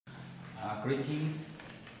Greetings.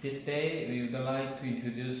 This day we would like to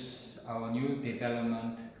introduce our new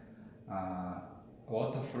development,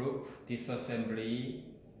 waterproof disassembly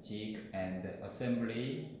jig and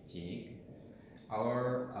assembly jig.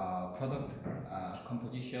 Our product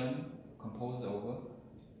composition composed of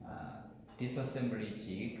disassembly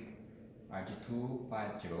jig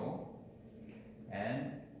RG-250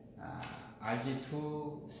 and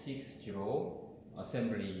RG-260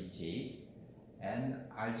 assembly jig and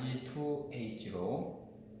RG-280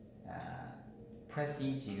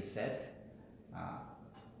 pressing jig set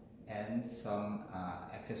and some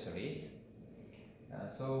accessories.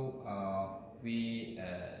 We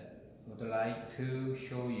would like to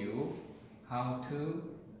show you how to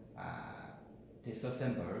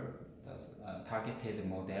disassemble the targeted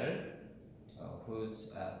model whose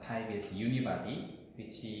type is unibody,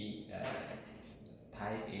 which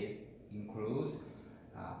type it includes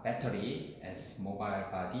battery as mobile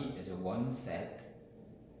body as one set.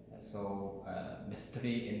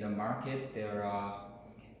 Mostly in the market there are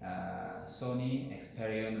Sony,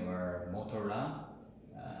 Experian or Motorola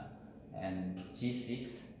and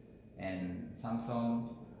G6 and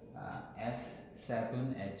Samsung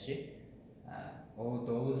S7 Edge. All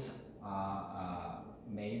those are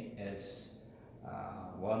made as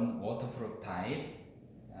one waterproof type,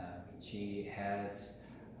 which has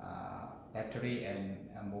battery and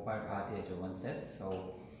mobile body as one set.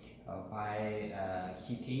 By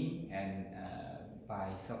heating and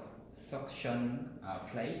by suction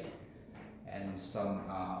plate and some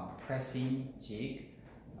pressing jig,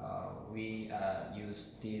 we use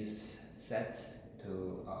this set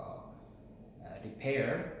to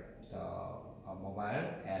repair the mobile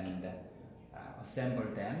and assemble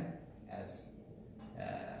them as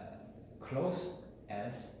close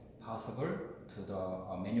as possible to the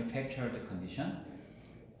manufactured condition.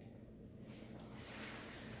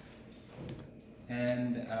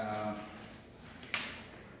 And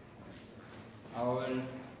I will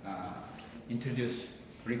introduce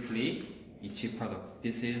briefly each product.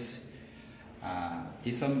 This is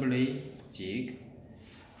disassembly jig.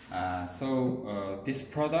 This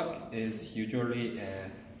product is usually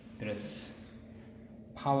there's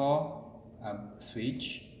power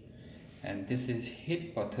switch, and this is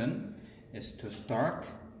hit button is to start.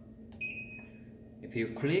 If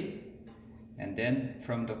you click, and then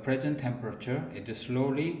from the present temperature it will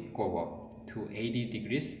slowly go up to 80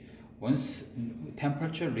 degrees. Once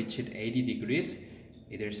temperature reaches 80 degrees,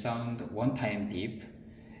 it will sound one time beep,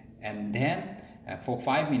 and then for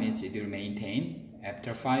 5 minutes it will maintain.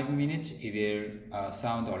 After 5 minutes it will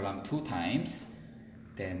sound alarm 2 times.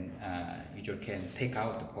 Then you can take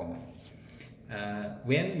out the phone.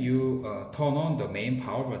 When you turn on the main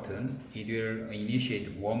power button, it will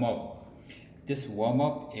initiate warm up. This warm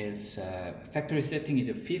up is factory setting is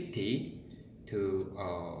 50 to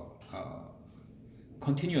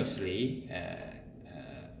continuously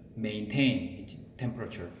maintain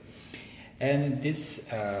temperature. And this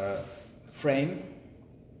frame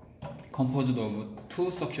composed of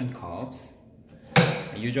 2 suction cups.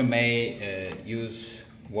 User may use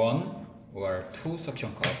 1 or 2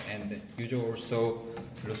 suction cups, and user also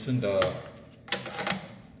loosen the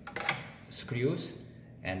screws,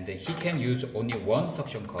 and he can use only 1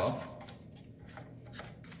 suction cup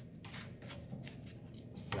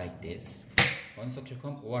like this, 1 suction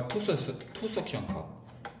cup or 2 suction cup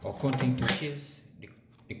according to his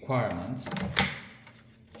requirements.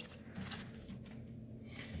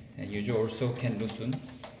 And user also can loosen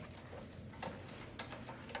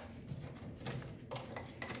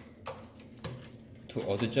to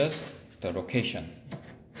adjust the location.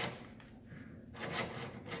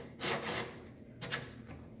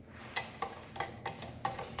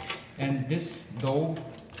 And this knob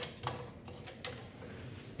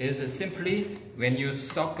is simply when you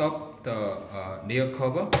suck up the rear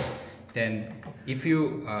cover, then if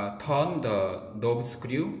you turn the knob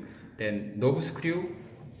screw, then knob screw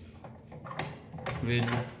will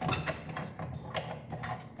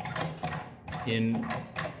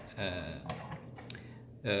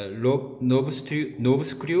knob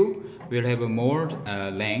screw will have more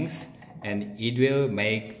length, and it will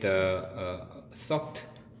make the sucked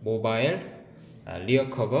mobile rear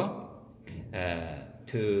cover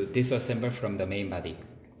to disassemble from the main body.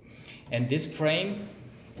 And this frame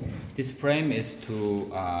is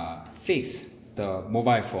to fix the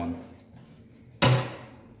mobile phone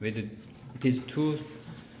with these 2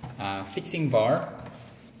 fixing bar.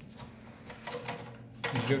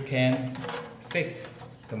 You can fix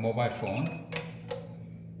the mobile phone.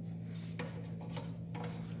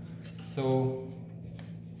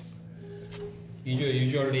 You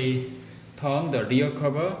usually turn the rear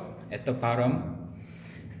cover at the bottom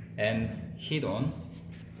and hit on,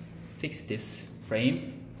 fix this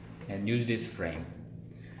frame and use this frame.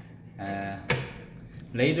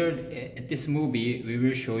 Later at this movie we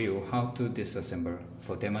will show you how to disassemble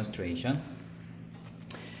for demonstration.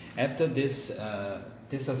 After this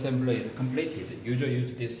disassembly is completed, usually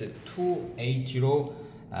use this 280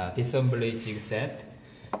 disassembly jig set.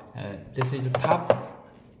 This is top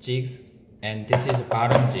jig and this is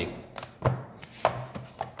bottom jig.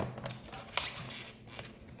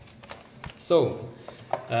 So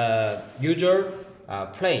user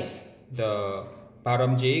place the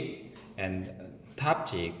bottom jig and top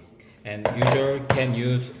jig, and user can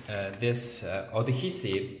use this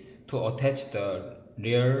adhesive to attach the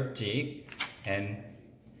rear jig, and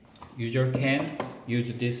user can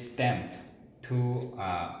use this stamp to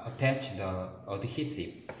attach the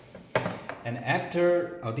adhesive. And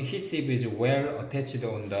after adhesive is well attached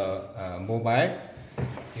on the mobile,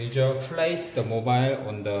 user place the mobile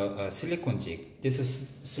on the silicone jig. This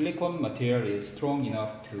silicone material is strong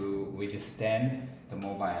enough to withstand the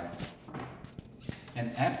mobile.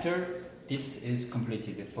 And after this is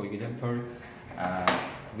completed, for example,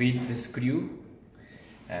 with the screw,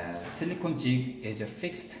 silicone jig is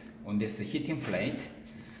fixed on this heating plate,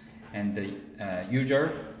 and the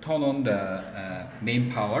user turn on the main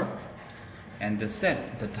power and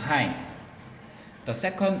set the time. The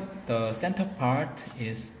center part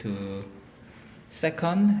is to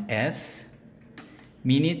second S,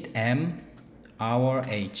 minute M, hour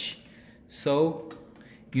H. So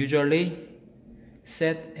usually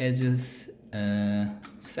set as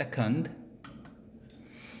second,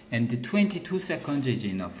 and the 22 seconds is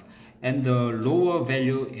enough. And the lower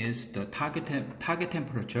value is the target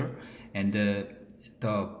temperature, and the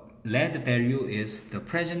red value is the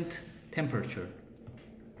present temperature.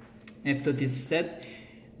 After this set,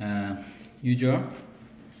 user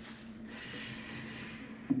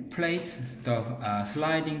place the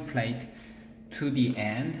sliding plate to the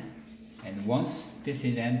end, and once this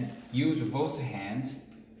is end, use both hands,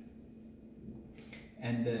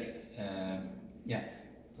 and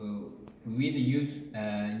with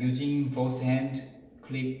using both hands,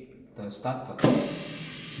 click the start button,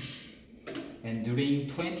 and during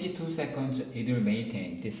 22 seconds it will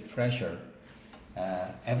maintain this pressure.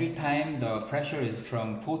 Every time the pressure is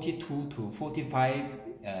from 42 to 45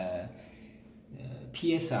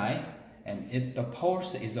 psi, and the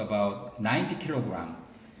pulse is about 90 kilogram.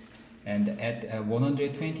 And at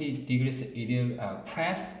 120 degrees it will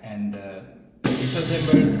press and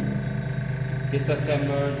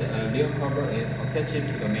disassembled rear cover is attached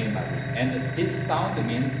to the main body. And this sound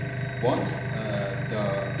means once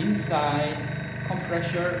the inside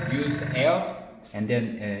compressor use air, and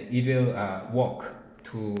then it will work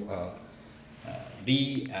to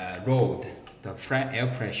reload the air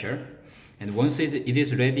pressure. And once it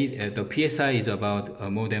is ready, the psi is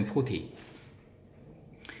about more than 40.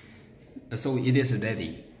 So it is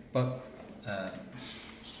ready. But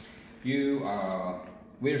you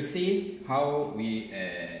will see how we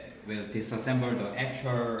will disassemble the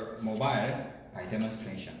actual mobile by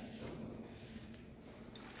demonstration.